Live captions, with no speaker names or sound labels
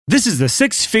This is the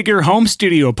Six Figure Home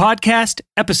Studio Podcast,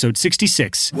 episode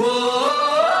 66. You're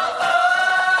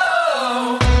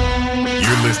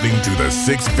listening to the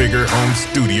Six Figure Home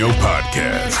Studio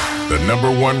Podcast, the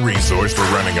 #1 resource for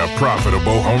running a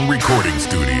profitable home recording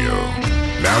studio.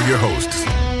 Now your hosts,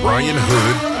 Brian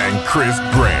Hood and Chris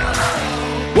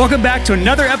Graham. Welcome back to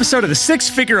another episode of the Six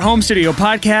Figure Home Studio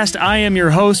Podcast. I am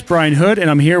your host, Brian Hood, and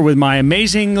I'm here with my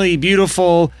amazingly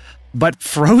beautiful but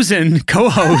frozen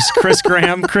co-host, Chris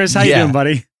Graham. Chris, how you doing,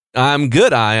 buddy? I'm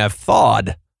good. I have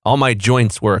thawed. All my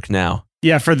joints work now.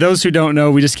 Yeah, for those who don't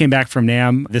know, we just came back from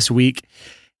NAMM this week,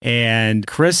 and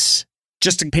Chris,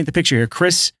 just to paint the picture here,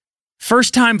 Chris,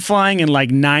 first time flying in like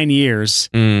 9 years.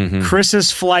 Mm-hmm.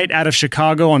 Chris's flight out of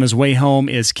Chicago on his way home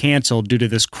is canceled due to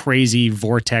this crazy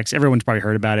vortex. Everyone's probably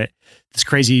heard about it. This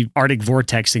crazy Arctic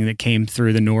vortex thing that came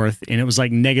through the north, and it was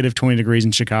like negative 20 degrees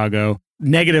in Chicago,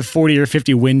 negative 40 or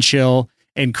 50 wind chill,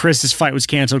 and Chris's flight was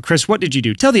canceled. Chris, what did you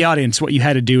do? Tell the audience what you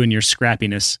had to do in your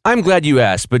scrappiness. I'm glad you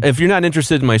asked, but if you're not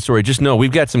interested in my story, just know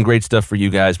we've got some great stuff for you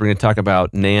guys. We're going to talk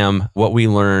about NAMM, what we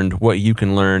learned, what you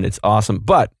can learn. It's awesome.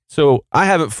 But, so I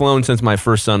haven't flown since my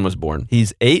first son was born.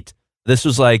 He's 8. This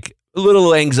was like a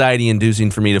little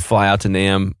anxiety-inducing for me to fly out to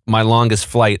NAMM, my longest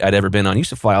flight I'd ever been on. I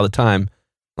used to fly all the time,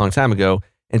 a long time ago.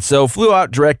 And so flew out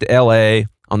direct to LA.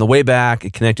 On the way back,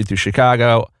 it connected through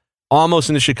Chicago. Almost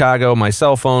into Chicago, my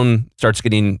cell phone starts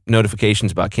getting notifications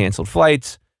about canceled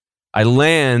flights. I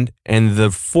land, and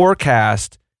the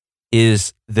forecast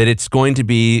is that it's going to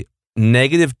be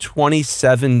negative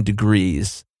 27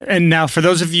 degrees. And now, for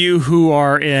those of you who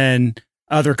are in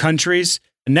other countries,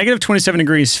 negative 27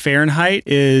 degrees Fahrenheit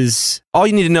is... all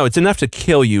you need to know, it's enough to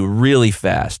kill you really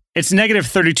fast. It's negative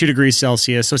 32 degrees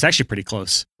Celsius, so it's actually pretty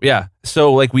close. Yeah.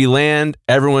 So, like, we land,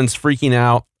 everyone's freaking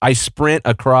out. I sprint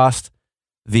across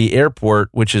the airport,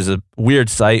 which is a weird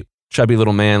sight. Chubby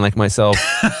little man like myself.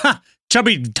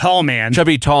 Chubby tall man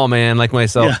like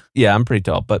myself. Yeah, I'm pretty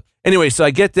tall. But anyway, so I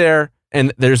get there,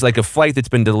 and there's like a flight that's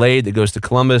been delayed that goes to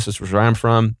Columbus. This is where I'm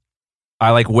from.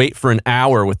 I like wait for an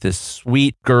hour with this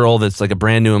sweet girl that's like a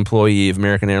brand new employee of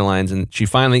American Airlines, and she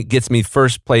finally gets me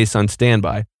first place on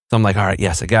standby. So I'm like, all right,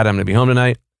 yes, I got it. I'm going to be home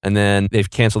tonight. And then they've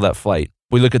canceled that flight.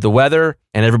 We look at the weather,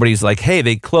 and everybody's like, hey,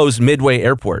 they closed Midway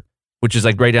Airport, which is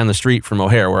like right down the street from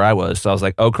O'Hare where I was. So I was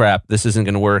like, oh crap, this isn't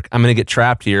going to work. I'm going to get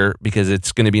trapped here because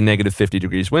it's going to be negative 50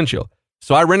 degrees wind chill.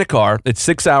 So I rent a car. It's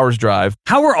 6 hours drive.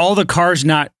 How were all the cars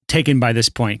not taken by this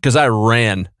point? Because I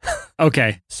ran.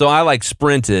 Okay. So I like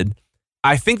sprinted.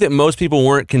 I think that most people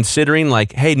weren't considering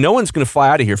like, hey, no one's going to fly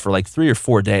out of here for like 3 or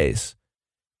 4 days.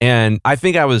 And I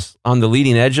think I was on the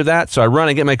leading edge of that. So I run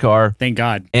and get my car. Thank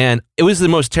God. And it was the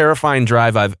most terrifying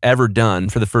drive I've ever done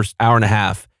for the first hour and a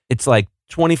half. It's like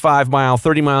 25 mile,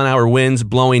 30 mile an hour winds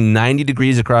blowing 90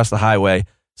 degrees across the highway.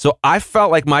 So I felt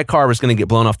like my car was going to get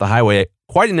blown off the highway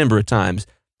quite a number of times.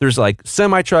 There's like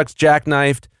semi-trucks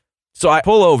jackknifed. So I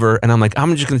pull over and I'm like,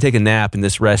 I'm just going to take a nap in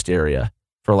this rest area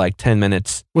for like 10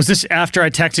 minutes. Was this after I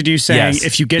texted you saying, Yes.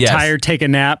 if you get tired, take a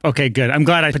nap? Okay, good. I'm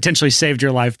glad I potentially saved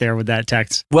your life there with that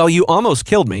text. Well, you almost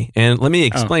killed me. And let me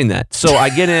explain that. So I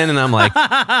get in and I'm like,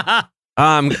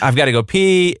 I've got to go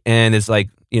pee. And it's like,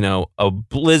 you know, a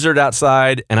blizzard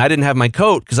outside, and I didn't have my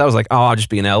coat because I was like, oh, I'll just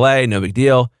be in LA, no big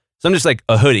deal. So I'm just like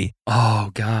a hoodie.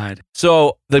 Oh, God.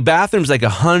 So the bathroom's like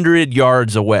 100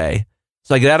 yards away.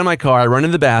 So I get out of my car, I run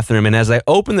into the bathroom, and as I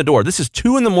open the door, this is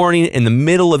 2 a.m. in the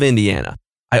middle of Indiana.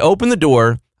 I open the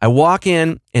door, I walk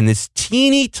in, and this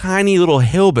teeny tiny little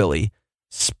hillbilly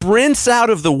sprints out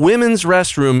of the women's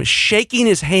restroom, shaking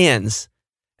his hands.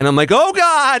 And I'm like, oh,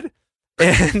 God.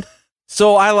 And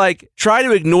so I like try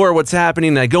to ignore what's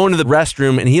happening. And I go into the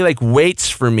restroom and he like waits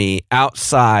for me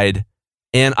outside,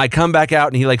 and I come back out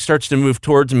and he like starts to move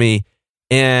towards me,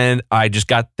 and I just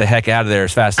got the heck out of there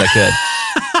as fast as I could.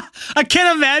 I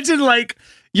can't imagine, like,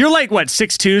 you're like, what,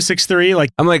 6'2", 6'3"? Like,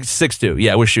 I'm like 6'2",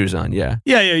 yeah, with shoes on, yeah.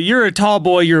 Yeah, you're a tall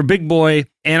boy, you're a big boy,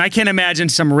 and I can't imagine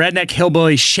some redneck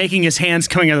hillbilly shaking his hands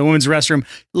coming out of the women's restroom,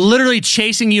 literally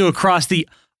chasing you across the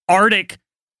Arctic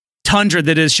tundra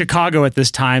that is Chicago at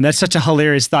this time. That's such a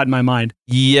hilarious thought in my mind.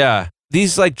 Yeah.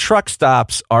 These like truck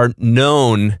stops are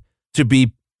known to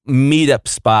be meetup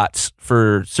spots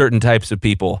for certain types of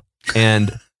people.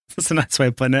 And that's a nice way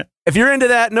of putting it. If you're into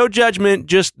that, no judgment.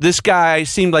 Just this guy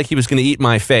seemed like he was going to eat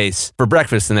my face for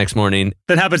breakfast the next morning.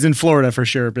 That happens in Florida for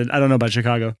sure, but I don't know about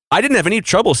Chicago. I didn't have any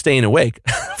trouble staying awake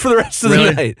for the rest of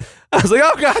the night. I was like,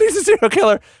 oh God, he's a serial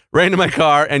killer. Ran to my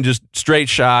car and just straight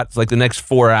shots. Like the next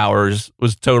 4 hours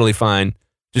was totally fine.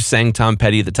 Just sang Tom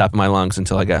Petty at the top of my lungs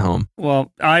until I got home.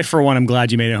 Well, I, for one, am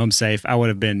glad you made it home safe. I would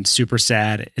have been super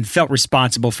sad and felt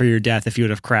responsible for your death if you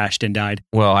would have crashed and died.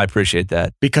 Well, I appreciate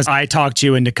that. Because I talked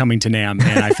you into coming to NAMM,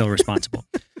 and I feel responsible.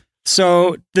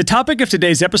 So the topic of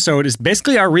today's episode is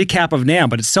basically our recap of NAMM,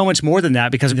 but it's so much more than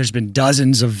that because there's been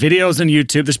dozens of videos on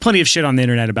YouTube. There's plenty of shit on the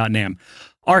internet about NAMM.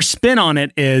 Our spin on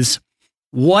it is,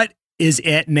 what is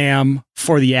at NAMM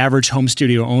for the average home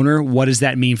studio owner? What does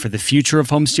that mean for the future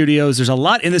of home studios? There's a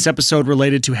lot in this episode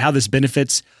related to how this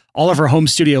benefits all of our home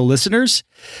studio listeners.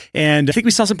 And I think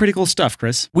we saw some pretty cool stuff,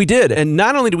 Chris. We did. And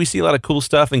not only did we see a lot of cool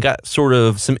stuff and got sort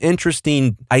of some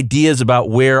interesting ideas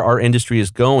about where our industry is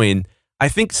going, I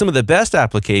think some of the best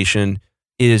application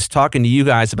is talking to you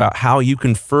guys about how you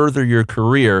can further your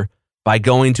career by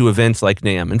going to events like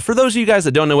NAMM. And for those of you guys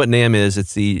that don't know what NAMM is,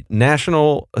 it's the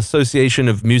National Association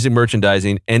of Music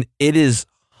Merchandising, and it is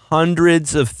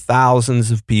hundreds of thousands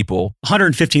of people.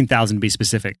 115,000 to be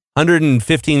specific.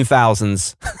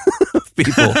 115,000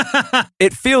 people.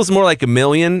 It feels more like a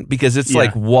million because it's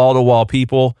like wall-to-wall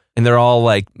people, and they're all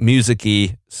like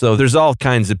music-y. So there's all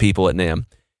kinds of people at NAMM.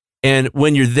 And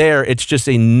when you're there, it's just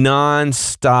a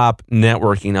non-stop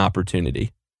networking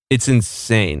opportunity. It's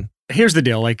insane. Here's the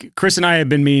deal. Like, Chris and I have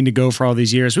been meaning to go for all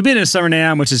these years. We've been in Summer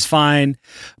NAMM, which is fine,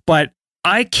 but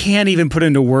I can't even put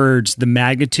into words the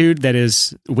magnitude that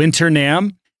is Winter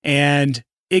NAMM. And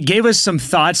it gave us some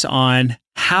thoughts on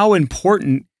how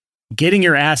important getting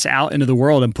your ass out into the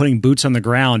world and putting boots on the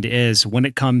ground is when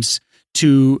it comes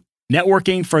to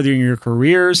networking, furthering your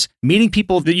careers, meeting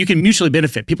people that you can mutually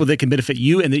benefit, people that can benefit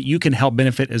you and that you can help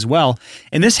benefit as well.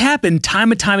 And this happened time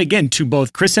and time again to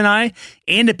both Chris and I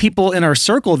and to people in our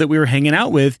circle that we were hanging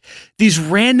out with. These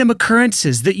random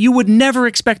occurrences that you would never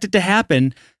expect it to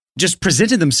happen just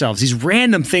presented themselves. These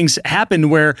random things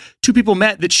happened where two people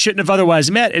met that shouldn't have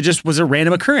otherwise met. It just was a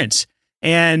random occurrence.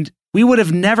 And we would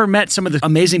have never met some of the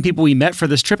amazing people we met for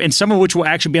this trip, and some of which will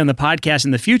actually be on the podcast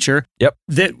in the future,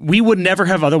 that we would never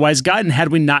have otherwise gotten had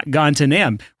we not gone to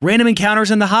NAMM. Random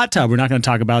encounters in the hot tub. We're not going to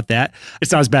talk about that.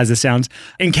 It's not as bad as it sounds.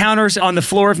 Encounters on the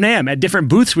floor of NAMM at different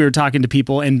booths. We were talking to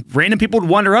people, and random people would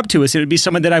wander up to us. It would be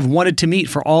someone that I've wanted to meet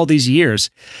for all these years.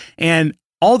 And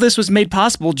all this was made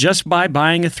possible just by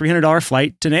buying a $300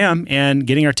 flight to NAMM and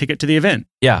getting our ticket to the event.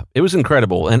 Yeah, it was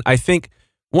incredible. And I think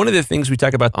one of the things we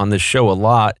talk about on this show a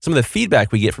lot, some of the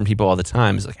feedback we get from people all the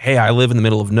time is like, hey, I live in the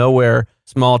middle of nowhere,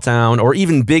 small town, or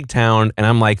even big town, and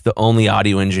I'm like the only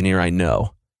audio engineer I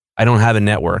know. I don't have a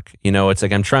network. You know, it's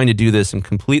like I'm trying to do this. I'm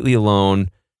completely alone.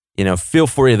 You know, feel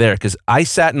for you there. Because I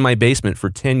sat in my basement for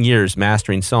 10 years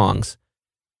mastering songs,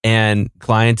 and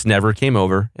clients never came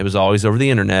over. It was always over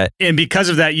the internet. And because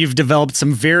of that, you've developed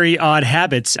some very odd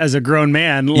habits as a grown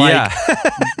man, like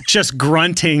just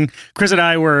grunting. Chris and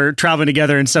I were traveling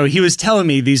together, and so he was telling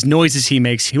me these noises he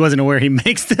makes. He wasn't aware he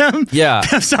makes them. Yeah.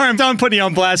 I'm sorry, I'm putting you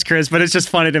on blast, Chris, but it's just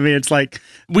funny to me. It's like,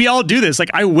 we all do this.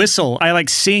 Like, I whistle. I like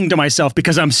sing to myself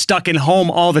because I'm stuck in home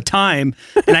all the time,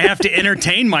 and I have to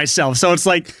entertain myself. So it's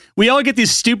like, we all get these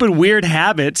stupid, weird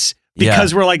habits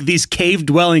because we're like these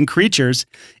cave-dwelling creatures.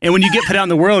 And when you get put out in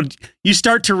the world, you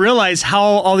start to realize how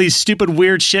all these stupid,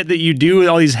 weird shit that you do,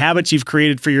 all these habits you've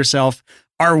created for yourself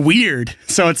are weird.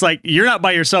 So it's like, you're not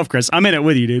by yourself, Chris. I'm in it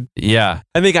with you, dude. Yeah.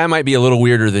 I think I might be a little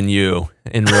weirder than you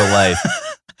in real life.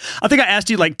 I think I asked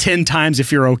you like 10 times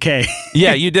if you're okay.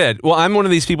 Yeah, you did. Well, I'm one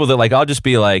of these people that like, I'll just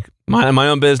be like, minding my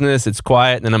own business. It's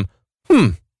quiet. And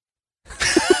then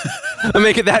I'm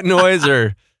making that noise,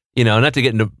 or, you know, not to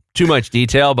get into too much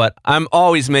detail, but I'm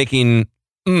always making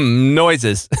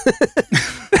noises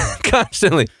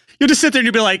constantly. You'll just sit there and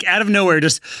you'll be like, out of nowhere,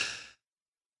 just,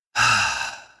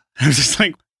 I'm just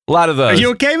like, a lot of those. Are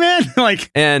you okay, man? Like,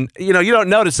 and you know, you don't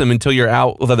notice them until you're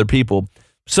out with other people.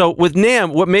 So with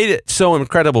NAMM, what made it so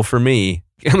incredible for me,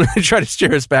 I'm going to try to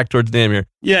steer us back towards NAMM here.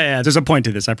 Yeah, there's a point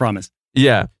to this, I promise.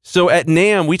 Yeah. So at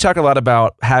NAMM, we talk a lot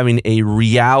about having a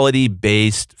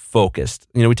reality-based focus.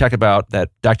 You know, we talk about that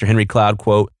Dr. Henry Cloud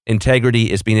quote,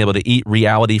 integrity is being able to eat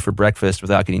reality for breakfast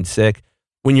without getting sick.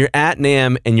 When you're at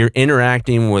NAMM and you're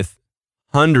interacting with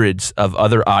hundreds of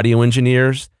other audio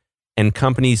engineers and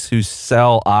companies who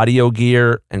sell audio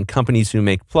gear and companies who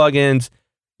make plugins,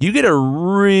 you get a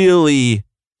really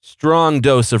strong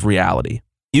dose of reality.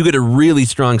 You get a really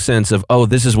strong sense of, oh,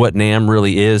 this is what NAMM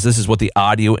really is. This is what the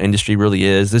audio industry really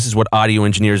is. This is what audio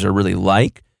engineers are really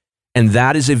like. And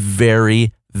that is a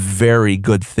very, very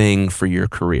good thing for your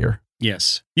career.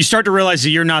 Yes. You start to realize that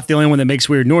you're not the only one that makes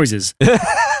weird noises.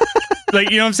 Like,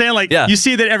 you know what I'm saying? Like, you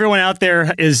see that everyone out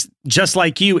there is just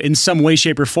like you in some way,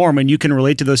 shape, or form, and you can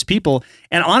relate to those people.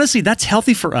 And honestly, that's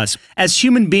healthy for us. As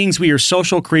human beings, we are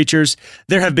social creatures.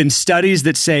 There have been studies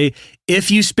that say if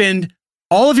you spend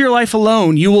all of your life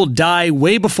alone, you will die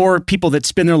way before people that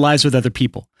spend their lives with other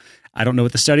people. I don't know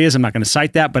what the study is. I'm not going to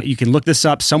cite that, but you can look this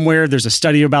up somewhere. There's a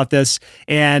study about this.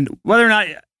 And whether or not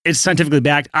It's scientifically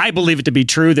backed. I believe it to be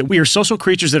true that we are social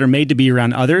creatures that are made to be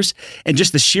around others. And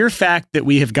just the sheer fact that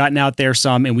we have gotten out there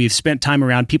some and we've spent time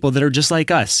around people that are just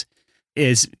like us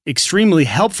is extremely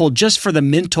helpful just for the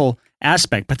mental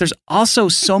aspect. But there's also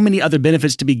so many other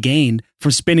benefits to be gained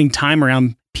from spending time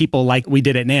around people like we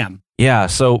did at NAMM. Yeah.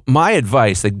 So my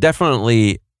advice, like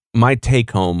definitely my take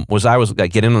home was I was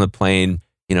like getting on the plane,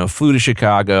 flew to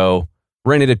Chicago,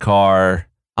 rented a car,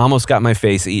 almost got my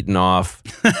face eaten off,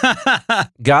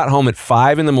 got home at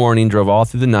 5 a.m, drove all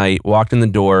through the night, walked in the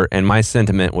door, and my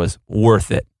sentiment was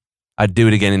worth it. I'd do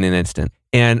it again in an instant.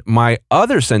 And my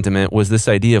other sentiment was this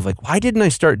idea of like, why didn't I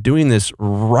start doing this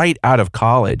right out of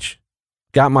college?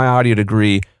 Got my audio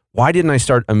degree. Why didn't I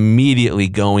start immediately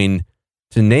going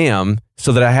to NAMM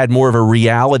so that I had more of a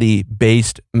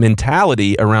reality-based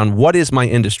mentality around what is my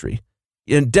industry?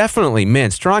 And definitely,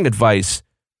 man, strong advice,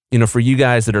 for you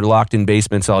guys that are locked in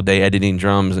basements all day editing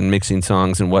drums and mixing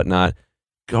songs and whatnot.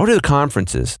 Go to the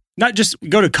conferences. Not just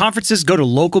go to conferences, go to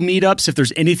local meetups. If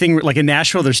there's anything like in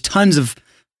Nashville, there's tons of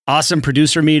awesome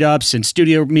producer meetups and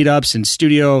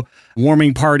studio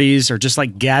warming parties or just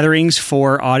like gatherings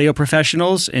for audio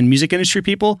professionals and music industry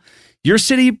people. Your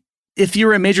city, if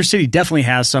you're a major city, definitely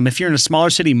has some. If you're in a smaller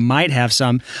city, might have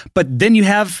some. But then you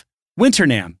have Winter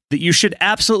NAMM that you should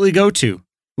absolutely go to.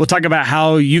 We'll talk about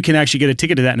how you can actually get a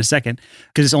ticket to that in a second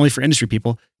because it's only for industry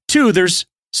people. 2, there's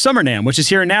Summer NAMM, which is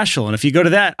here in Nashville. And if you go to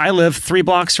that, I live 3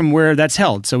 blocks from where that's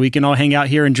held. So we can all hang out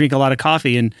here and drink a lot of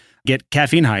coffee and get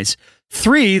caffeine highs.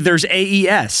 3, there's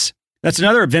AES. That's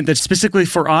another event that's specifically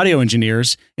for audio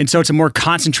engineers. And so it's a more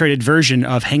concentrated version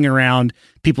of hanging around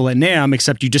people at NAMM,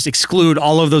 except you just exclude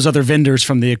all of those other vendors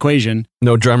from the equation.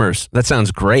 No drummers. That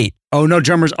sounds great. Oh, no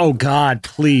drummers. Oh, God,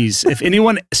 please. If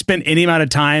anyone spent any amount of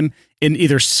time in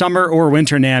either Summer or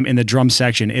Winter NAMM in the drum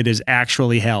section, it is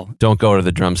actually hell. Don't go to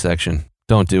the drum section.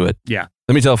 Don't do it. Yeah.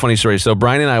 Let me tell a funny story. So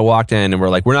Brian and I walked in and we're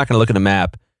like, we're not going to look at a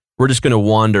map. We're just going to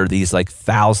wander these like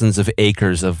thousands of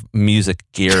acres of music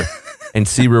gear and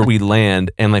see where we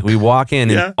land. And like we walk in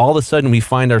and all of a sudden we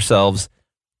find ourselves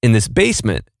in this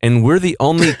basement and we're the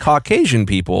only Caucasian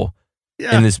people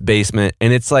in this basement.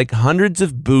 And it's like hundreds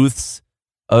of booths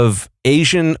of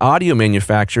Asian audio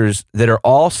manufacturers that are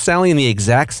all selling the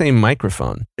exact same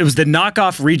microphone. It was the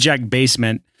knockoff reject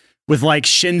basement with like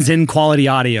Shenzhen quality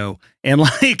audio and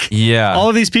like all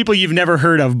of these people you've never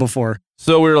heard of before.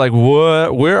 So we were like,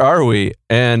 what? Where are we?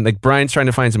 And like Brian's trying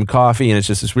to find some coffee and it's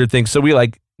just this weird thing. So we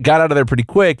like got out of there pretty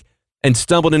quick and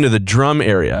stumbled into the drum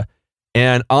area.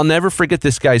 And I'll never forget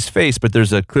this guy's face, but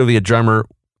there's clearly a drummer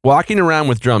walking around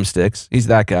with drumsticks. He's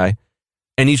that guy.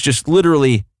 And he's just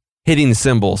literally hitting the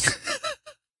cymbals.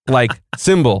 Like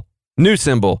cymbal, new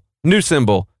cymbal, new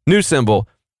cymbal, new cymbal.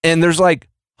 And there's like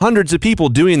hundreds of people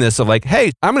doing this of like,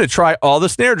 hey, I'm going to try all the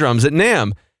snare drums at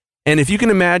NAMM. And if you can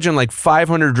imagine like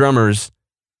 500 drummers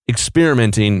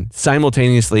experimenting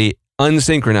simultaneously,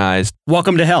 unsynchronized.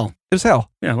 Welcome to hell. It was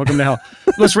hell. Yeah, welcome to hell.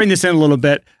 Let's rein this in a little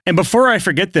bit. And before I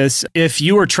forget this, if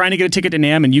you are trying to get a ticket to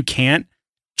NAMM and you can't,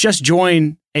 just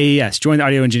join AES, join the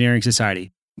Audio Engineering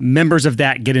Society. Members of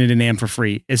that get into NAMM for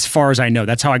free, as far as I know.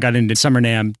 That's how I got into Summer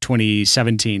NAMM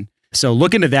 2017. So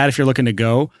look into that if you're looking to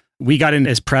go. We got in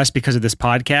as press because of this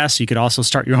podcast. So you could also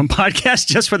start your own podcast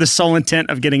just for the sole intent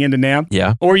of getting into NAMM.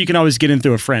 Yeah. Or you can always get in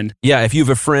through a friend. Yeah. If you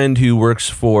have a friend who works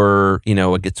for,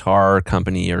 a guitar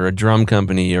company or a drum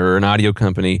company or an audio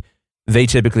company, they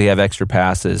typically have extra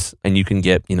passes and you can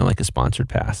get, like a sponsored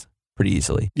pass pretty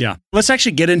easily. Yeah. Let's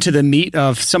actually get into the meat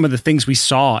of some of the things we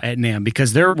saw at NAMM,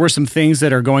 because there were some things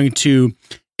that are going to,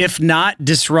 if not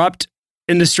disrupt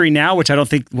industry now, which I don't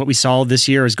think what we saw this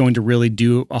year is going to really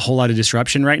do a whole lot of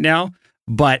disruption right now,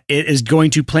 but it is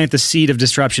going to plant the seed of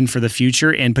disruption for the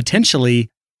future and potentially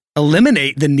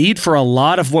eliminate the need for a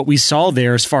lot of what we saw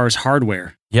there as far as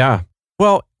hardware. Yeah.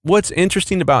 Well, what's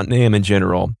interesting about NAMM in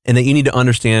general, and that you need to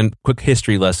understand, quick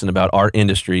history lesson about our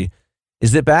industry,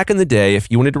 is that back in the day, if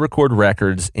you wanted to record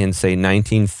records in, say,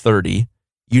 1930,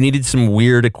 you needed some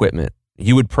weird equipment.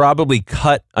 You would probably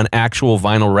cut an actual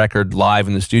vinyl record live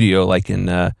in the studio, like in,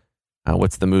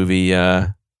 what's the movie?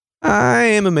 I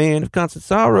Am a Man of Constant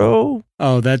Sorrow.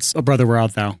 Oh, that's Oh Brother, Where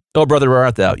Art Thou? Oh Brother, Where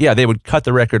Art Thou? Yeah, they would cut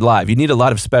the record live. You need a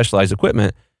lot of specialized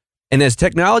equipment. And as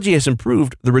technology has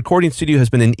improved, the recording studio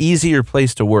has been an easier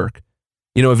place to work.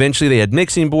 Eventually they had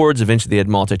mixing boards. Eventually they had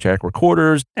multi-track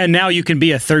recorders. And now you can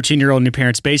be a 13-year-old in your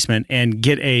parents' basement and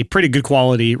get a pretty good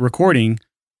quality recording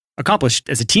accomplished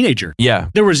as a teenager. Yeah.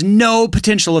 There was no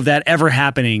potential of that ever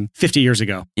happening 50 years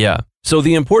ago. Yeah. So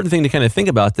the important thing to kind of think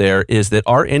about there is that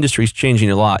our industry is changing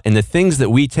a lot. And the things that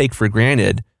we take for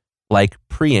granted, like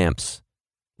preamps,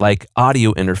 like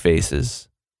audio interfaces,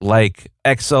 like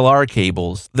XLR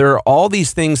cables. There are all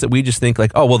these things that we just think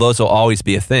like, oh, well, those will always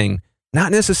be a thing.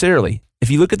 Not necessarily. If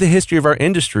you look at the history of our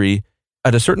industry,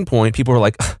 at a certain point, people are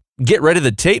like, get rid of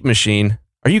the tape machine.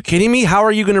 Are you kidding me? How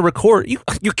are you going to record?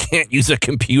 You can't use a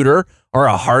computer or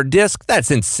a hard disk. That's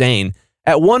insane.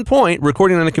 At one point,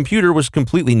 recording on a computer was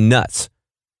completely nuts.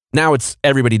 Now it's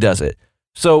everybody does it.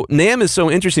 So NAMM is so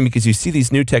interesting because you see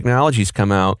these new technologies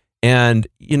come out, and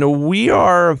we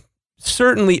are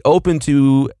certainly open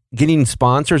to getting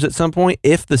sponsors at some point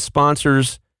if the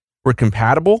sponsors were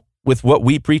compatible with what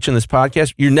we preach in this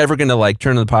podcast. You're never going to like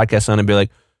turn the podcast on and be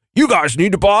like, you guys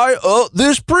need to buy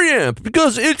this preamp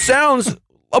because it sounds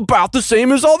about the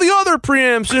same as all the other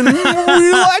preamps, and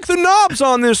we like the knobs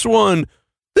on this one.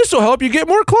 This will help you get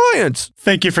more clients.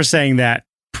 Thank you for saying that.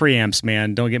 Preamps,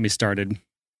 man. Don't get me started.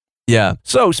 Yeah.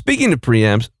 So speaking of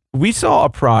preamps, we saw a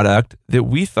product that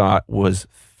we thought was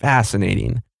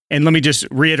fascinating. And let me just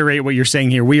reiterate what you're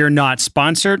saying here. We are not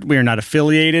sponsored. We are not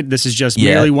affiliated. This is just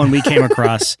merely one we came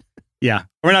across. Yeah.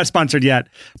 We're not sponsored yet.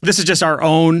 This is just our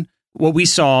own, what we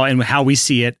saw and how we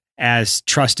see it as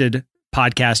trusted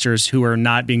podcasters who are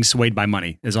not being swayed by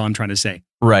money, is all I'm trying to say.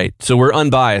 Right. So we're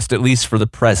unbiased, at least for the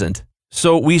present.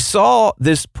 So we saw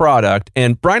this product,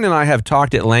 and Brian and I have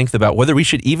talked at length about whether we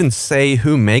should even say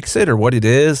who makes it or what it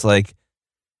is. Like,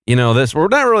 this, we're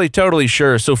not really totally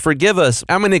sure. So forgive us.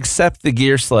 I'm going to accept the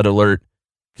Gear Slut alert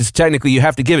because technically you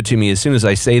have to give it to me as soon as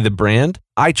I say the brand.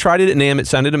 I tried it at NAMM. It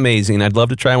sounded amazing. I'd love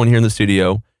to try one here in the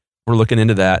studio. We're looking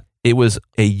into that. It was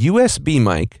a USB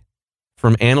mic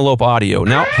from Antelope Audio.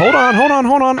 Now, hold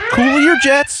on. Cool your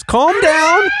jets. Calm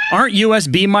down. Aren't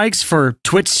USB mics for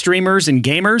Twitch streamers and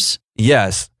gamers?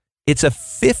 Yes. It's a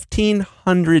 $1,500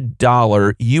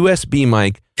 USB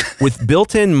mic with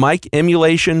built-in mic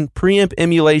emulation, preamp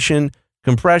emulation,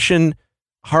 compression,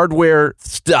 hardware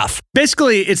stuff.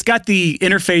 Basically, it's got the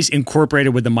interface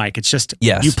incorporated with the mic. It's just,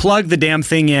 yes, you plug the damn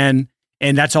thing in,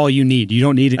 and that's all you need. You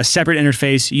don't need a separate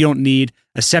interface. You don't need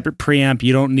a separate preamp.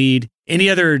 You don't need any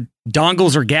other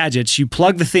dongles or gadgets. You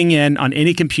plug the thing in on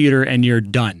any computer, and you're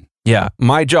done. Yeah,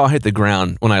 my jaw hit the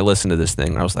ground when I listened to this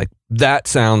thing. I was like, that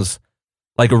sounds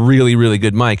like a really, really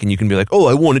good mic. And you can be like, oh,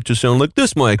 I want it to sound like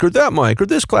this mic or that mic or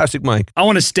this classic mic. I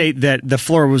want to state that the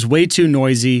floor was way too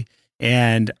noisy,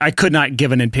 and I could not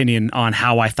give an opinion on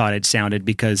how I thought it sounded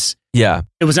because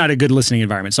it was not a good listening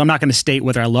environment. So I'm not going to state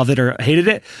whether I loved it or hated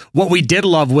it. What we did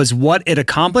love was what it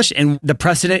accomplished and the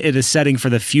precedent it is setting for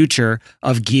the future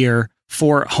of gear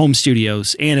for home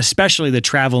studios, and especially the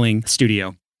traveling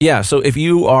studio. Yeah, so if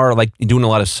you are like doing a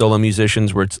lot of solo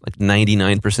musicians where it's like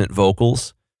 99%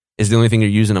 vocals is the only thing you're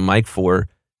using a mic for,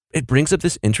 it brings up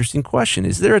this interesting question.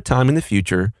 Is there a time in the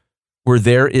future where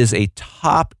there is a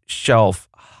top shelf,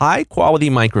 high quality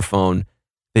microphone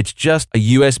that's just a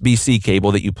USB-C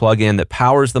cable that you plug in that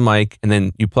powers the mic, and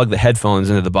then you plug the headphones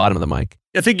into the bottom of the mic?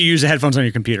 I think you use the headphones on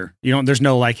your computer. There's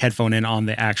no like headphone in on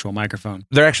the actual microphone.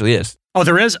 There actually is. Oh,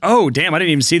 there is? Oh, damn, I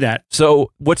didn't even see that.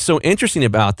 So what's so interesting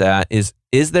about that is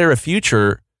there a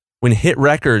future when hit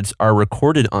records are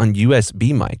recorded on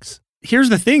USB mics? Here's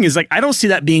the thing is, like, I don't see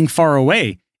that being far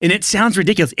away. And it sounds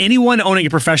ridiculous. Anyone owning a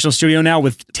professional studio now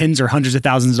with tens or hundreds of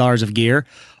thousands of dollars of gear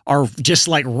are just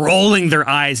like rolling their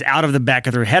eyes out of the back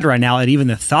of their head right now at even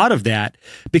the thought of that.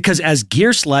 Because as gear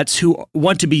sluts who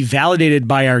want to be validated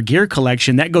by our gear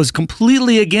collection, that goes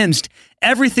completely against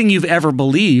everything you've ever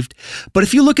believed. But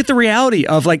if you look at the reality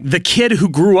of like the kid who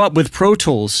grew up with Pro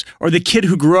Tools, or the kid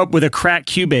who grew up with a cracked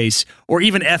Cubase, or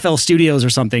even FL Studios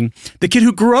or something, the kid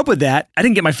who grew up with that, I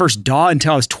didn't get my first DAW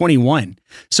until I was 21.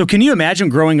 So can you imagine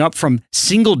growing up from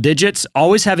single digits,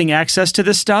 always having access to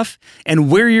this stuff, and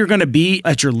where you're going to be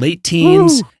at your late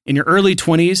teens, in your early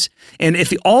 20s? And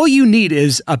if all you need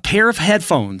is a pair of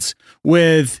headphones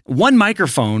with one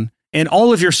microphone and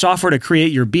all of your software to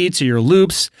create your beats or your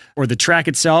loops or the track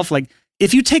itself, like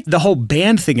if you take the whole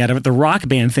band thing out of it, the rock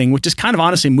band thing, which is kind of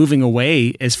honestly moving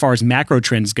away as far as macro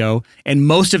trends go, and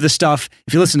most of the stuff,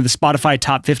 if you listen to the Spotify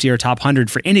top 50 or top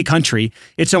 100 for any country,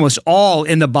 it's almost all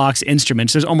in the box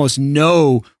instruments. There's almost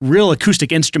no real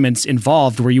acoustic instruments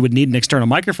involved where you would need an external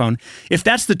microphone. If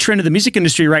that's the trend of the music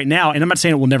industry right now, and I'm not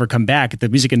saying it will never come back, the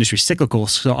music industry is cyclical,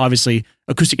 so obviously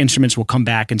acoustic instruments will come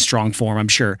back in strong form, I'm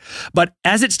sure. But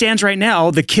as it stands right now,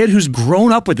 the kid who's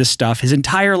grown up with this stuff his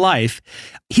entire life,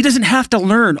 he doesn't have to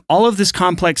learn all of this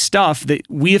complex stuff that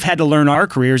we have had to learn our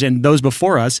careers and those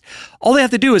before us. All they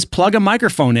have to do is plug a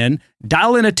microphone in,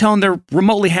 dial in a tone they're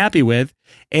remotely happy with,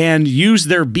 and use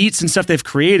their beats and stuff they've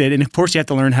created. And of course, you have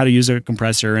to learn how to use a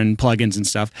compressor and plugins and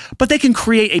stuff. But they can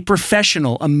create a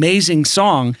professional, amazing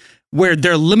song where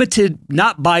they're limited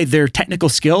not by their technical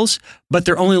skills, but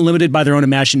they're only limited by their own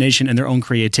imagination and their own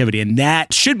creativity. And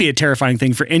that should be a terrifying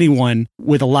thing for anyone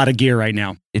with a lot of gear right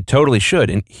now. It totally should.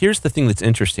 And here's the thing that's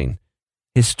interesting.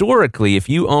 Historically, if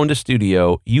you owned a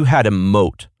studio, you had a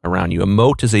moat around you. A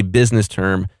moat is a business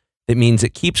term that means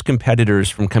it keeps competitors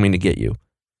from coming to get you.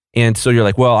 And so you're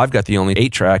like, well, I've got the only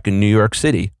 8-track in New York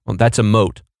City. Well, that's a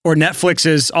moat. Or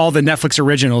Netflix's, all the Netflix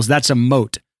originals, that's a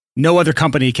moat. No other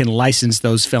company can license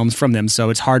those films from them, so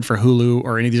it's hard for Hulu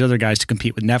or any of these other guys to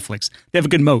compete with Netflix. They have a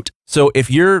good moat. So if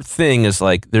your thing is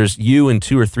like, there's you and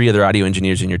 2 or 3 other audio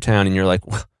engineers in your town, and you're like,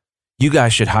 well, you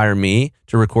guys should hire me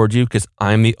to record you because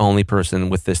I'm the only person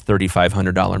with this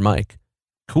 $3,500 mic.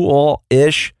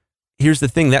 Cool-ish. Here's the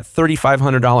thing, that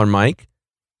 $3,500 mic,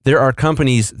 there are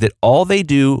companies that all they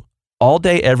do all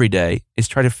day, every day is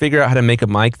try to figure out how to make a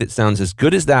mic that sounds as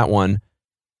good as that one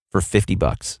for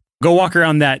 $50. Go walk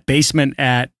around that basement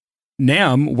at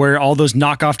NAMM where all those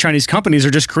knockoff Chinese companies are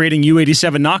just creating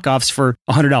U87 knockoffs for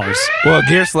 $100. Well,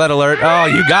 Gear Sled Alert. Oh,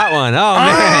 you got one. Oh,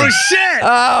 man. Oh, shit.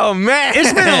 Oh, man.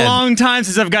 It's been a long time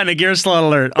since I've gotten a Gear Sled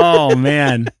Alert. Oh,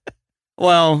 man.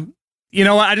 Well, you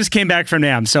know what? I just came back from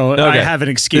NAMM, so I have an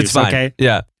excuse, it's fine. Okay?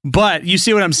 Yeah. But you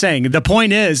see what I'm saying. The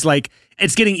point is, like,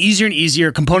 it's getting easier and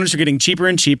easier. Components are getting cheaper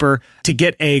and cheaper to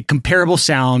get a comparable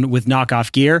sound with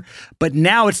knockoff gear. But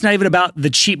now it's not even about the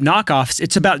cheap knockoffs.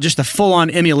 It's about just the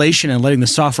full-on emulation and letting the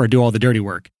software do all the dirty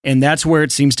work. And that's where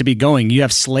it seems to be going. You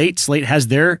have Slate. Slate has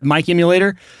their mic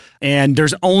emulator. And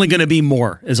there's only going to be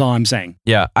more, is all I'm saying.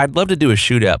 Yeah, I'd love to do a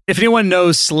shootout. If anyone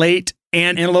knows Slate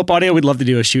and Antelope Audio, we'd love to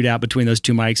do a shootout between those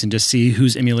 2 mics and just see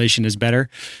whose emulation is better.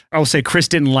 I will say Chris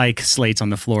didn't like Slate's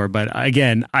on the floor, but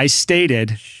again, I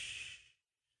stated...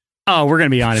 Oh, we're going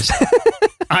to be honest.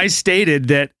 I stated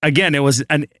that, again, it was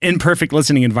an imperfect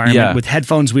listening environment with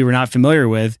headphones we were not familiar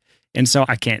with. And so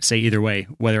I can't say either way,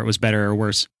 whether it was better or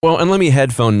worse. Well, and let me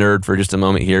headphone nerd for just a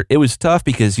moment here. It was tough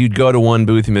because you'd go to one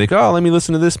booth and be like, oh, let me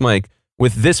listen to this mic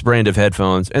with this brand of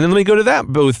headphones. And then let me go to that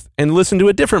booth and listen to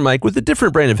a different mic with a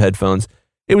different brand of headphones.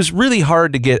 It was really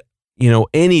hard to get,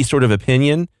 any sort of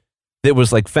opinion that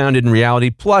was like founded in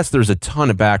reality. Plus, there's a ton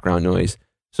of background noise.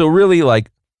 So really,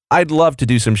 I'd love to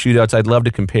do some shootouts. I'd love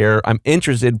to compare. I'm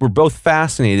interested. We're both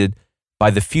fascinated by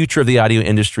the future of the audio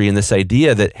industry and this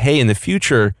idea that, hey, in the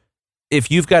future, if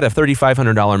you've got a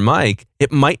 $3,500 mic, it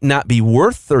might not be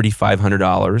worth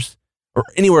 $3,500 or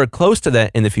anywhere close to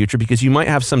that in the future because you might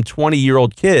have some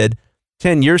 20-year-old kid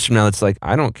 10 years from now that's like,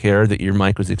 I don't care that your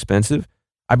mic was expensive.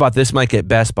 I bought this mic at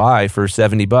Best Buy for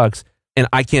 $70 and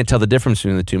I can't tell the difference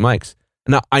between the 2 mics.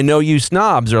 Now, I know you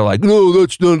snobs are like, no,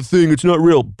 that's not a thing. It's not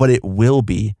real, but it will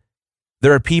be.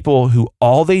 There are people who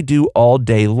all they do all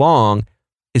day long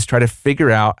is try to figure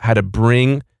out how to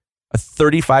bring a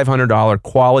 $3,500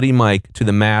 quality mic to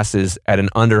the masses at an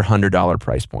under $100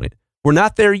 price point. We're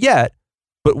not there yet,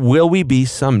 but will we be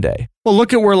someday? Well,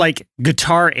 look at where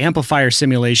guitar amplifier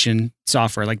simulation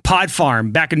software, like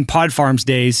PodFarm, back in PodFarm's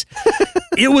days,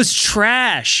 it was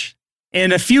trash.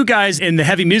 And a few guys in the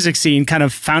heavy music scene kind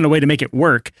of found a way to make it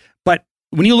work. But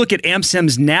when you look at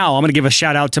AmpSims now, I'm going to give a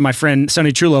shout out to my friend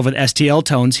Sonny Trulove with STL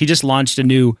Tones. He just launched a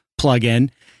new plugin,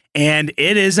 and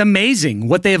it is amazing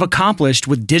what they have accomplished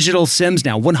with digital Sims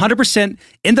now. 100%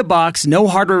 in the box, no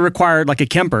hardware required like a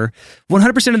Kemper.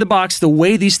 100% in the box, the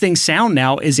way these things sound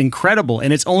now is incredible,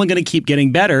 and it's only going to keep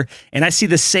getting better. And I see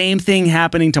the same thing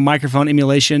happening to microphone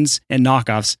emulations and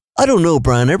knockoffs. I don't know,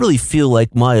 Brian. I really feel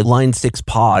like my Line 6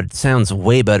 pod sounds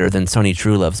way better than Sonny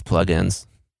Trulove's plugins.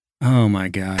 Oh my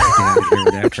God. I can't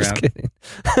even hear that crap. Just kidding.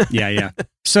 Yeah.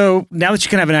 So now that you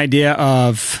can have an idea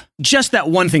of just that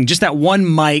one thing, just that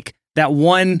one mic, that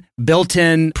one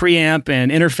built-in preamp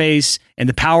and interface and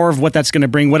the power of what that's going to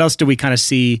bring, what else do we kind of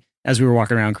see as we were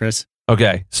walking around, Chris?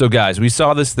 Okay. So guys, we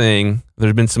saw this thing.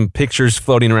 There's been some pictures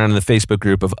floating around in the Facebook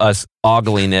group of us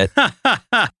ogling it.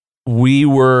 We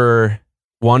were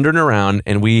wandering around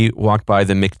and we walked by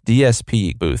the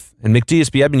McDSP booth. And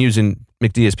McDSP, I've been using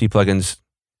McDSP plugins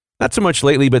not so much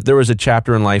lately, but there was a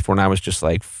chapter in life when I was just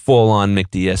like full on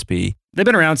McDSP. They've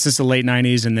been around since the late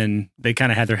 90s and then they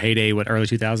kind of had their heyday, early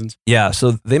 2000s? Yeah,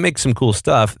 so they make some cool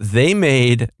stuff. They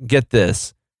made, get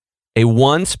this, a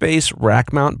 1-space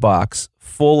rack mount box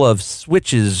full of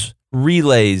switches,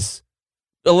 relays,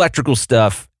 electrical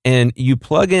stuff, and you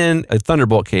plug in a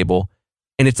Thunderbolt cable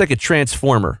and it's like a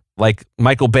transformer, like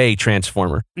Michael Bay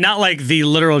transformer. Not like the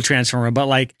literal transformer, but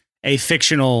like a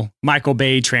fictional Michael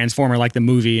Bay transformer like the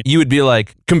movie. You would be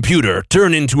like, computer,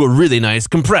 turn into a really nice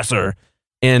compressor.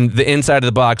 And the inside of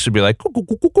the box would be like,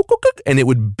 and it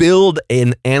would build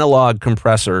an analog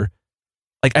compressor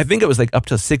like, I think it was like up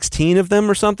to 16 of them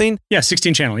or something. Yeah,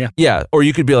 16 channel, yeah. Yeah. Or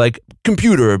you could be like,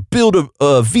 computer, build a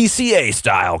VCA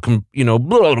style, blah,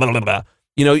 blah, blah, blah.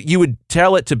 You would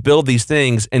tell it to build these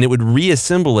things and it would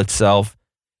reassemble itself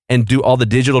and do all the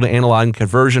digital to analog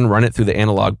conversion, run it through the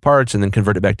analog parts and then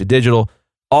convert it back to digital,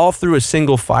 all through a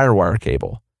single FireWire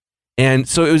cable. And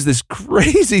so it was this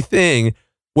crazy thing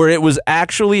where it was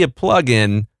actually a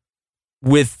plug-in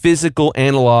with physical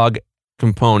analog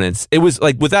components. It was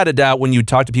like, without a doubt, when you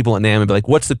talk to people at NAMM and be like,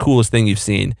 what's the coolest thing you've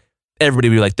seen? Everybody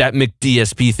would be like, that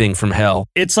McDSP thing from hell.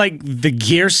 It's like the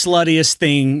gear sluttiest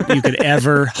thing you could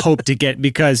ever hope to get,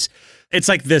 because it's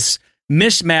like this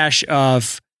mishmash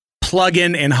of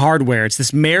plug-in and hardware. It's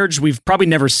this marriage we've probably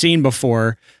never seen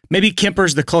before. Maybe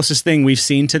Kemper's the closest thing we've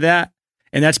seen to that,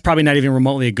 and that's probably not even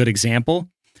remotely a good example.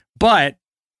 But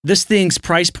this thing's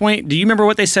price point, do you remember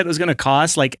what they said it was going to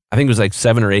cost? Like, I think it was like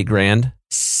 $7,000 or $8,000.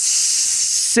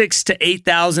 $6,000 to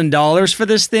 $8,000 for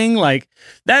this thing. Like,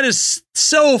 that is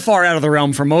so far out of the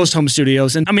realm for most home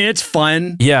studios. And I mean, it's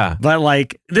fun. Yeah. But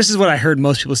like, this is what I heard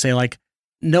most people say, like,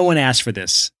 no one asked for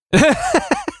this.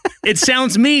 It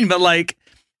sounds mean, but like,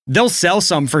 they'll sell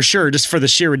some for sure, just for the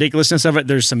sheer ridiculousness of it.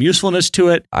 There's some usefulness to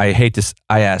it. I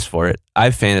asked for it.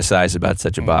 I've fantasized about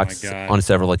such a box on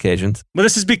several occasions. But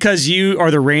this is because you are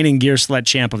the reigning Gear Slut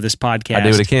champ of this podcast. I do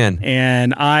what I can.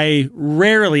 And I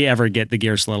rarely ever get the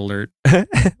Gear Slut alert.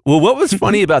 Well, what was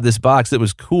funny about this box that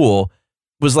was cool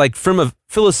was, like, from a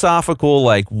philosophical,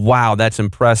 like, wow, that's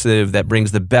impressive. That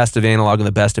brings the best of analog and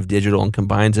the best of digital and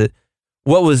combines it.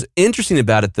 What was interesting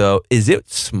about it, though, is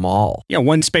it's small. Yeah,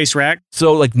 one space rack.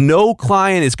 So, like, no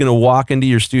client is going to walk into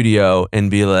your studio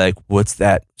and be like, what's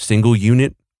that single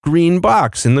unit green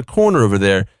box in the corner over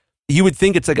there? You would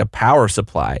think it's like a power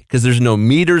supply because there's no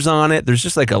meters on it. There's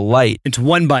just like a light. It's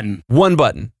one button. One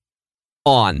button.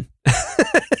 On.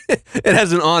 It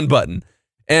has an on button.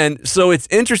 And so it's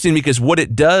interesting because what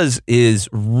it does is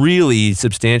really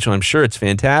substantial. I'm sure it's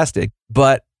fantastic.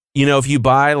 But if you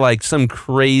buy like some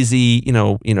crazy,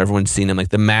 everyone's seen them, like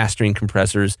the mastering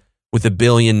compressors with 1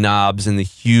 billion knobs and the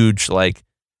huge, like,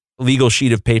 legal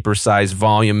sheet of paper size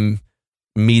volume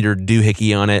meter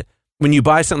doohickey on it. When you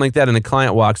buy something like that and a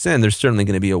client walks in, there's certainly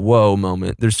going to be a whoa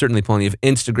moment. There's certainly plenty of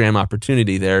Instagram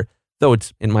opportunity there, though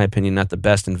it's, in my opinion, not the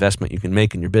best investment you can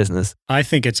make in your business. I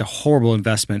think it's a horrible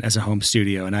investment as a home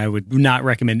studio, and I would not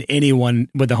recommend anyone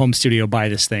with a home studio buy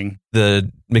this thing.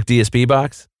 The McDSP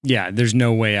box? Yeah, there's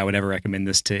no way I would ever recommend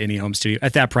this to any home studio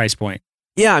at that price point.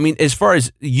 Yeah, I mean, as far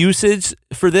as usage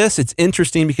for this, it's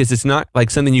interesting because it's not like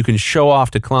something you can show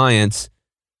off to clients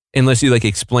unless you like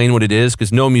explain what it is,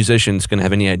 because no musician's going to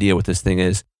have any idea what this thing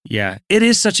is. Yeah, it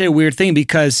is such a weird thing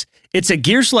because it's a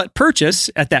Gear Slut purchase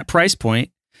at that price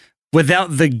point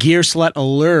without the Gear Slut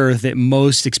allure that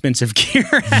most expensive gear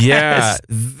has. Yeah,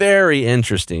 very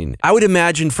interesting. I would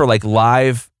imagine for like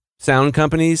live sound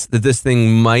companies that this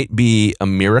thing might be a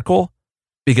miracle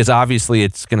because obviously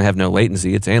it's going to have no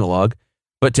latency. It's analog.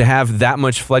 But to have that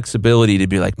much flexibility to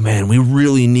be like, man, we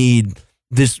really need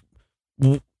this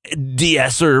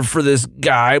de-esser for this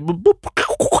guy.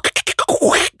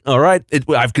 All right,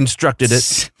 I've constructed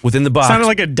it within the box. Sounded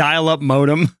like a dial-up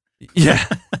modem. Yeah.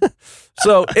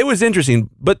 So it was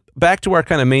interesting. But back to our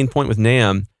kind of main point with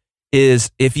NAMM is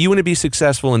if you want to be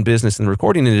successful in business in the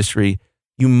recording industry,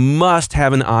 you must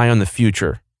have an eye on the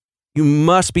future. You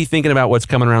must be thinking about what's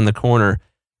coming around the corner.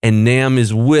 And NAMM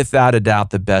is without a doubt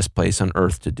the best place on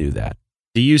earth to do that.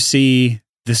 Do you see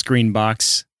this green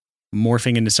box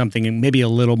morphing into something maybe a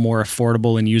little more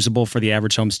affordable and usable for the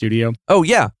average home studio? Oh,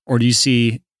 yeah. Or do you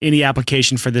see any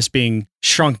application for this being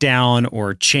shrunk down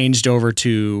or changed over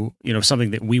to,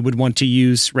 something that we would want to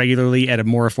use regularly at a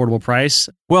more affordable price?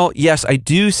 Well, yes, I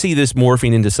do see this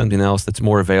morphing into something else that's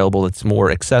more available, that's more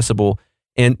accessible.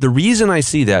 And the reason I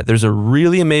see that, there's a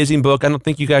really amazing book. I don't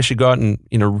think you guys should go out and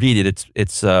read it.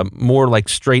 It's more like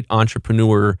straight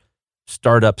entrepreneur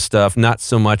startup stuff, not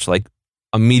so much like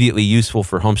immediately useful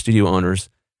for home studio owners.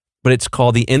 But it's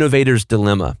called The Innovator's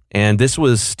Dilemma. And this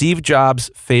was Steve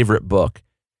Jobs' favorite book.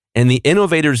 And The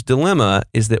Innovator's Dilemma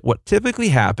is that what typically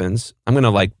happens, I'm going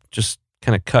to just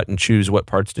kind of cut and choose what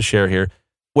parts to share here.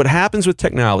 What happens with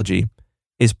technology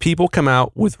is people come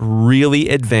out with really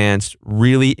advanced,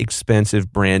 really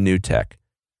expensive, brand new tech.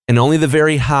 And only the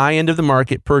very high end of the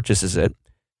market purchases it.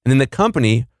 And then the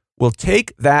company will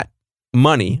take that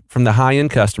money from the high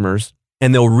end customers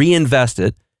and they'll reinvest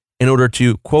it in order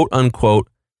to, quote unquote,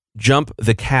 jump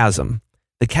the chasm.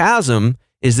 The chasm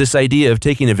is this idea of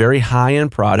taking a very high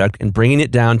end product and bringing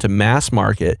it down to mass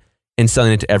market and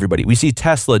selling it to everybody. We see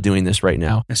Tesla doing this right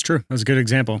now. That's true. That's a good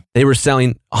example. They were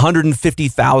selling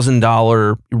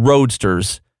 $150,000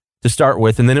 Roadsters to start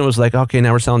with. And then it was like, okay,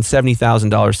 now we're selling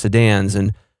 $70,000 sedans.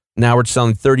 And now we're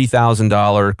selling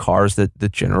 $30,000 cars that the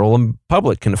general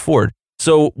public can afford.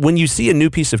 So when you see a new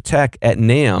piece of tech at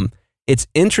NAMM, it's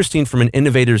interesting from an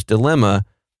innovator's dilemma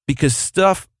because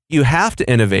stuff you have to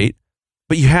innovate,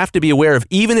 but you have to be aware of,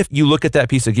 even if you look at that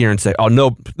piece of gear and say, oh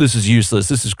no, this is useless,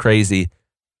 this is crazy.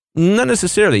 Not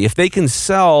necessarily. If they can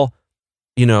sell,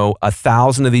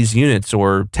 1,000 of these units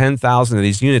or 10,000 of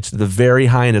these units to the very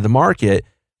high end of the market,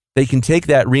 they can take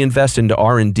that, reinvest into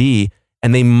R&D,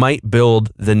 and they might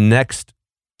build the next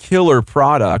killer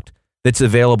product that's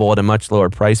available at a much lower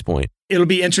price point. It'll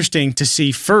be interesting to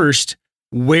see first,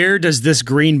 where does this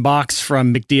green box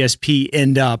from McDSP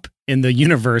end up in the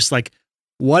universe? Like,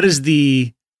 what is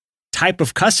the type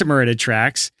of customer it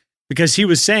attracts? Because he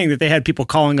was saying that they had people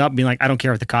calling up and being like, I don't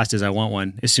care what the cost is, I want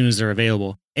one as soon as they're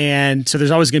available. And so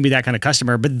there's always going to be that kind of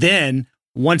customer. But then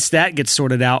once that gets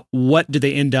sorted out, what do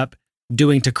they end up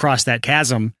doing to cross that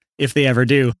chasm if they ever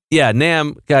do? Yeah,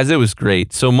 NAMM, guys, it was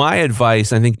great. So my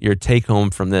advice, I think your take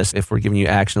home from this, if we're giving you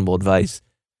actionable advice,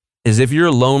 is if you're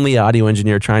a lonely audio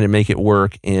engineer trying to make it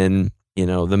work in,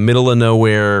 the middle of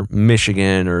nowhere,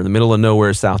 Michigan, or the middle of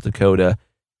nowhere, South Dakota,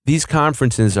 these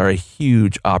conferences are a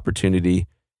huge opportunity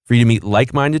for you to meet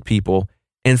like-minded people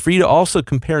and for you to also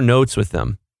compare notes with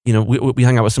them. We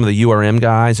hung out with some of the URM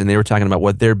guys and they were talking about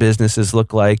what their businesses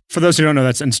look like. For those who don't know,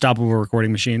 that's Unstoppable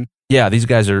Recording Machine. Yeah, these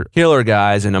guys are killer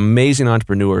guys and amazing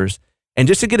entrepreneurs. And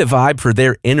just to get a vibe for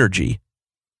their energy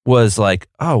was like,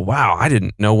 oh, wow, I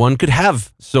didn't know one could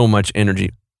have so much energy.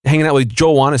 Hanging out with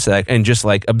Joel Wanasek and just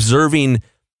like observing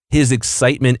his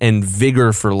excitement and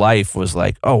vigor for life was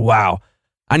like, oh, wow,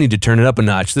 I need to turn it up a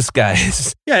notch. This guy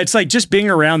is... Yeah, it's like just being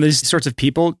around these sorts of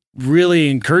people really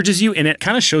encourages you and it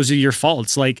kind of shows you your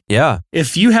faults. Like, yeah,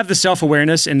 if you have the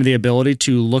self-awareness and the ability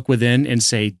to look within and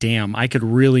say, damn, I could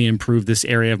really improve this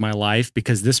area of my life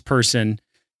because this person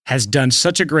has done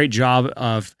such a great job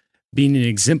of being an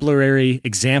exemplary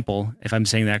example, if I'm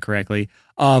saying that correctly,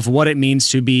 of what it means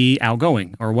to be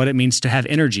outgoing or what it means to have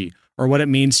energy or what it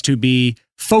means to be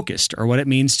focused or what it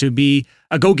means to be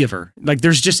a go-giver. Like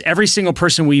there's just every single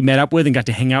person we met up with and got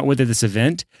to hang out with at this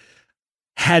event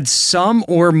had some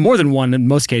or more than one, in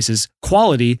most cases,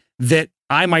 quality that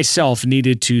I myself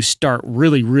needed to start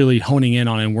really, really honing in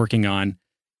on and working on.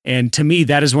 And to me,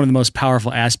 that is one of the most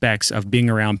powerful aspects of being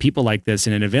around people like this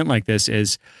in an event like this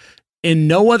is in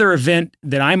no other event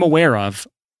that I'm aware of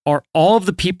are all of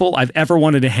the people I've ever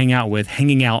wanted to hang out with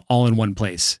hanging out all in one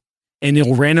place. And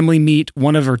you'll randomly meet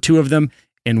one of or two of them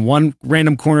in one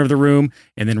random corner of the room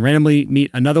and then randomly meet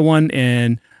another one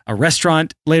in a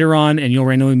restaurant later on and you'll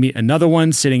randomly meet another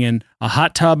one sitting in a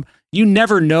hot tub. You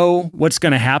never know what's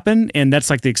going to happen. And that's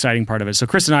like the exciting part of it. So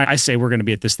Chris and I say we're going to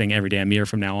be at this thing every damn year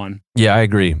from now on. Yeah, I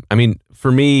agree. I mean,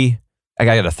 for me, I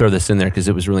got to throw this in there because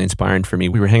it was really inspiring for me.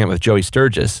 We were hanging out with Joey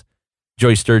Sturgis.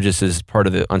 Joey Sturgis is part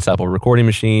of the Unstoppable Recording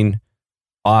Machine.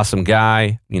 Awesome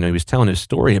guy. He was telling his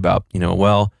story about,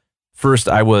 first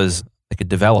I was like a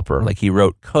developer, like he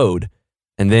wrote code.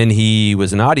 And then he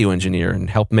was an audio engineer and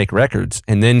helped make records.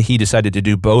 And then he decided to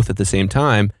do both at the same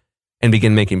time and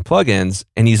begin making plugins.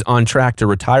 And he's on track to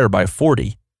retire by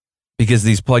 40 because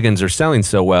these plugins are selling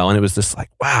so well. And it was just like,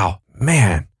 wow,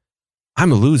 man,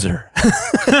 I'm a loser.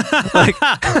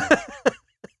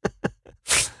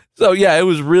 So yeah, it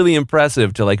was really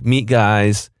impressive to like meet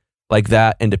guys like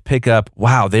that and to pick up,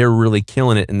 wow, they're really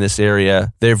killing it in this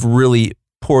area. They've really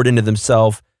poured into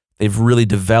themselves. They've really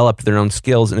developed their own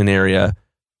skills in an area.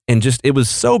 And just, it was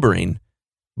sobering,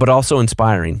 but also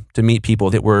inspiring to meet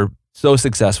people that were so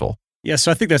successful. Yeah,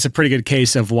 so I think that's a pretty good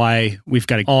case of why we've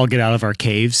got to all get out of our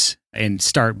caves and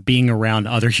start being around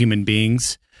other human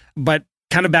beings. But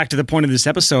kind of back to the point of this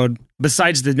episode,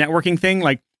 besides the networking thing,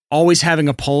 like always having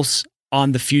a pulse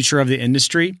on the future of the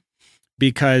industry,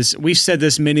 because we've said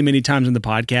this many, many times on the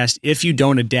podcast, if you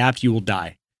don't adapt, you will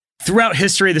die. Throughout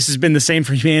history, this has been the same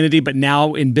for humanity, but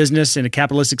now in business, in a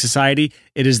capitalistic society,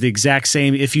 it is the exact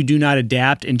same. If you do not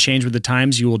adapt and change with the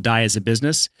times, you will die as a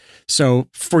business. So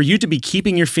for you to be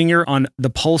keeping your finger on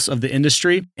the pulse of the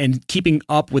industry and keeping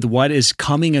up with what is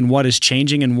coming and what is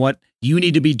changing and what you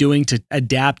need to be doing to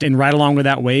adapt and ride along with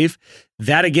that wave,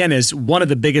 that again is one of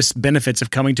the biggest benefits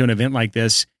of coming to an event like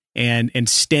this and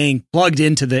staying plugged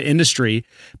into the industry,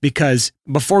 because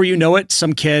before you know it,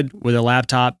 some kid with a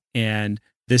laptop and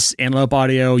this Antelope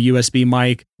Audio USB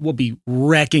mic will be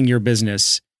wrecking your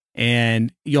business,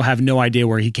 and you'll have no idea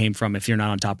where he came from if you're not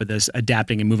on top of this,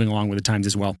 adapting and moving along with the times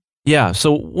as well. Yeah.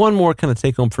 So one more kind of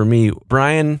take home for me,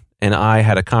 Brian and I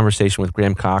had a conversation with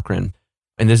Graham Cochran,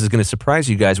 and this is going to surprise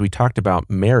you guys. We talked about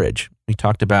marriage. We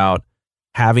talked about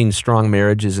having strong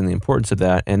marriages and the importance of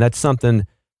that. And that's something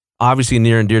obviously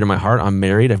near and dear to my heart. I'm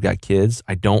married. I've got kids.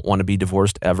 I don't want to be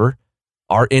divorced ever.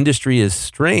 Our industry is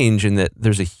strange in that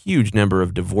there's a huge number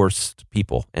of divorced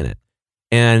people in it.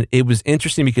 And it was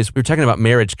interesting because we were talking about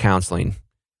marriage counseling.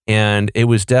 And it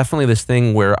was definitely this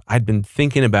thing where I'd been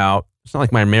thinking about, it's not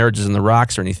like my marriage is in the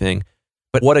rocks or anything,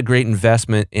 but what a great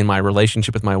investment in my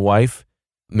relationship with my wife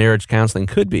marriage counseling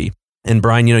could be. And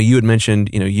Brian, you had mentioned,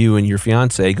 you and your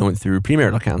fiance going through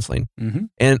premarital counseling. Mm-hmm.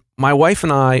 And my wife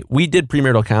and I, we did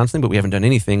premarital counseling, but we haven't done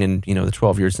anything in, the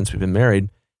 12 years since we've been married.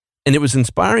 And it was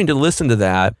inspiring to listen to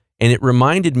that. And it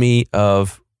reminded me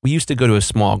of, we used to go to a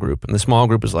small group. And the small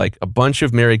group was like a bunch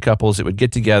of married couples that would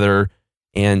get together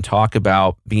and talk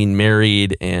about being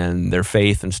married and their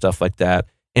faith and stuff like that.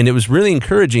 And it was really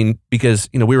encouraging because,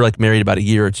 we were like married about a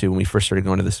year or two when we first started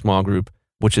going to the small group,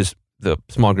 which is the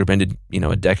small group ended,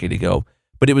 a decade ago.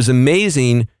 But it was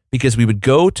amazing because we would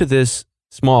go to this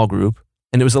small group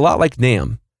and it was a lot like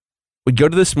NAM. We'd go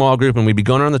to this small group and we'd be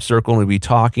going around the circle and we'd be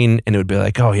talking and it would be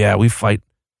like, oh yeah, we fight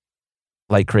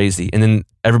like crazy. And then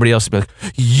everybody else would be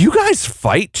like, you guys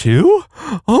fight too?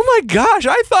 Oh my gosh,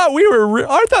 I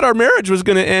thought our marriage was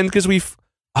going to end because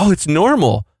it's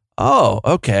normal. Oh,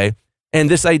 okay.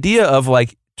 And this idea of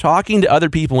like talking to other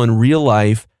people in real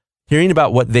life, hearing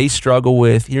about what they struggle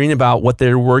with, hearing about what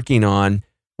they're working on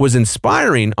was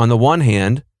inspiring on the one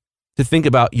hand to think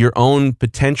about your own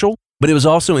potential, but it was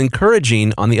also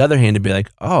encouraging on the other hand to be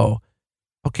like, oh,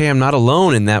 okay, I'm not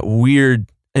alone in that weird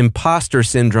imposter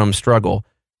syndrome struggle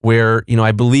where,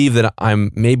 I believe that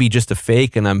I'm maybe just a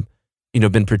fake and I'm,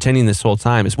 been pretending this whole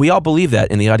time. We all believe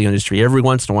that in the audio industry every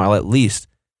once in a while at least.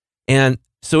 And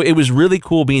so it was really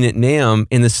cool being at NAM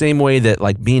in the same way that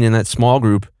like being in that small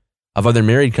group of other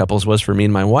married couples was for me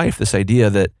and my wife, this idea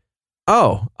that,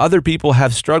 oh, other people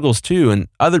have struggles too, and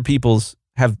other people's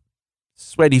have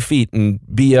sweaty feet and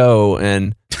BO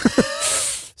and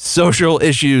social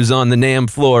issues on the NAM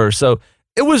floor. So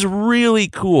it was really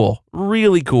cool,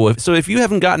 really cool. So if you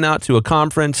haven't gotten out to a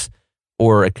conference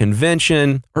or a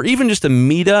convention or even just a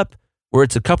meetup where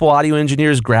it's a couple audio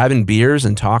engineers grabbing beers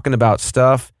and talking about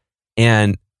stuff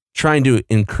and trying to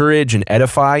encourage and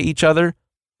edify each other,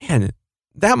 man,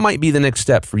 that might be the next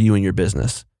step for you in your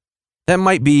business. That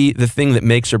might be the thing that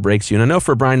makes or breaks you. And I know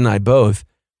for Brian and I both,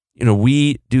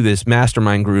 we do this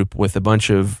mastermind group with a bunch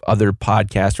of other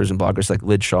podcasters and bloggers like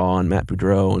Lid Shaw and Matt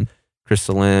Boudreau and Chris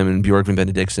Salim and Bjorkman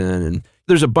Benediktsson. And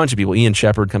there's a bunch of people. Ian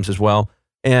Shepard comes as well.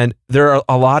 And there are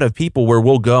a lot of people where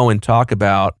we'll go and talk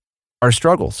about our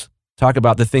struggles, talk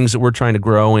about the things that we're trying to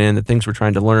grow in, the things we're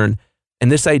trying to learn.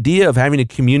 And this idea of having a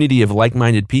community of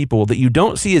like-minded people that you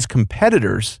don't see as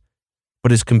competitors,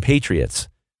 but as compatriots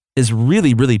is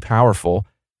really, really powerful.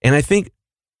 And I think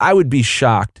I would be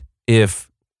shocked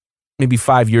if maybe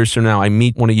 5 years from now, I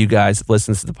meet one of you guys that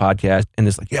listens to the podcast and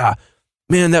is like, yeah,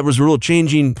 man, that was a real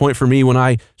changing point for me when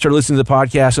I started listening to the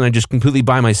podcast and I just completely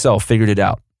by myself figured it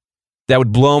out. That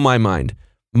would blow my mind.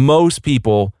 Most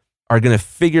people are going to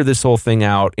figure this whole thing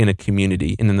out in a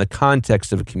community and in the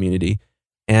context of a community.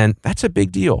 And that's a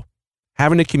big deal.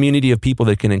 Having a community of people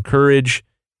that can encourage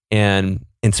and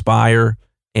inspire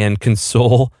and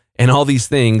console and all these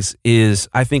things is,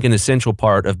 I think, an essential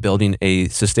part of building a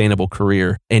sustainable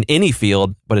career in any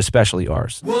field, but especially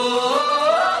ours. Whoa.